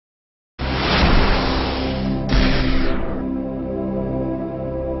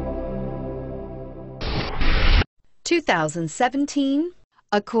2017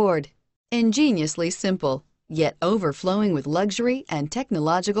 Accord. Ingeniously simple, yet overflowing with luxury and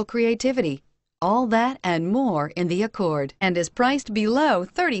technological creativity. All that and more in the Accord, and is priced below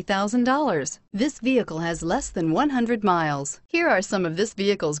 $30,000. This vehicle has less than 100 miles. Here are some of this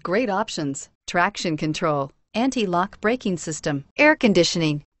vehicle's great options: traction control, anti-lock braking system, air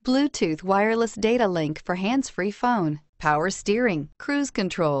conditioning, Bluetooth wireless data link for hands-free phone, power steering, cruise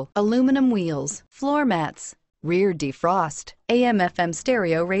control, aluminum wheels, floor mats, rear defrost, AM/FM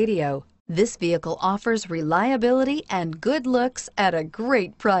stereo radio. This vehicle offers reliability and good looks at a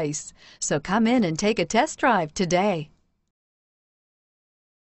great price. So come in and take a test drive today.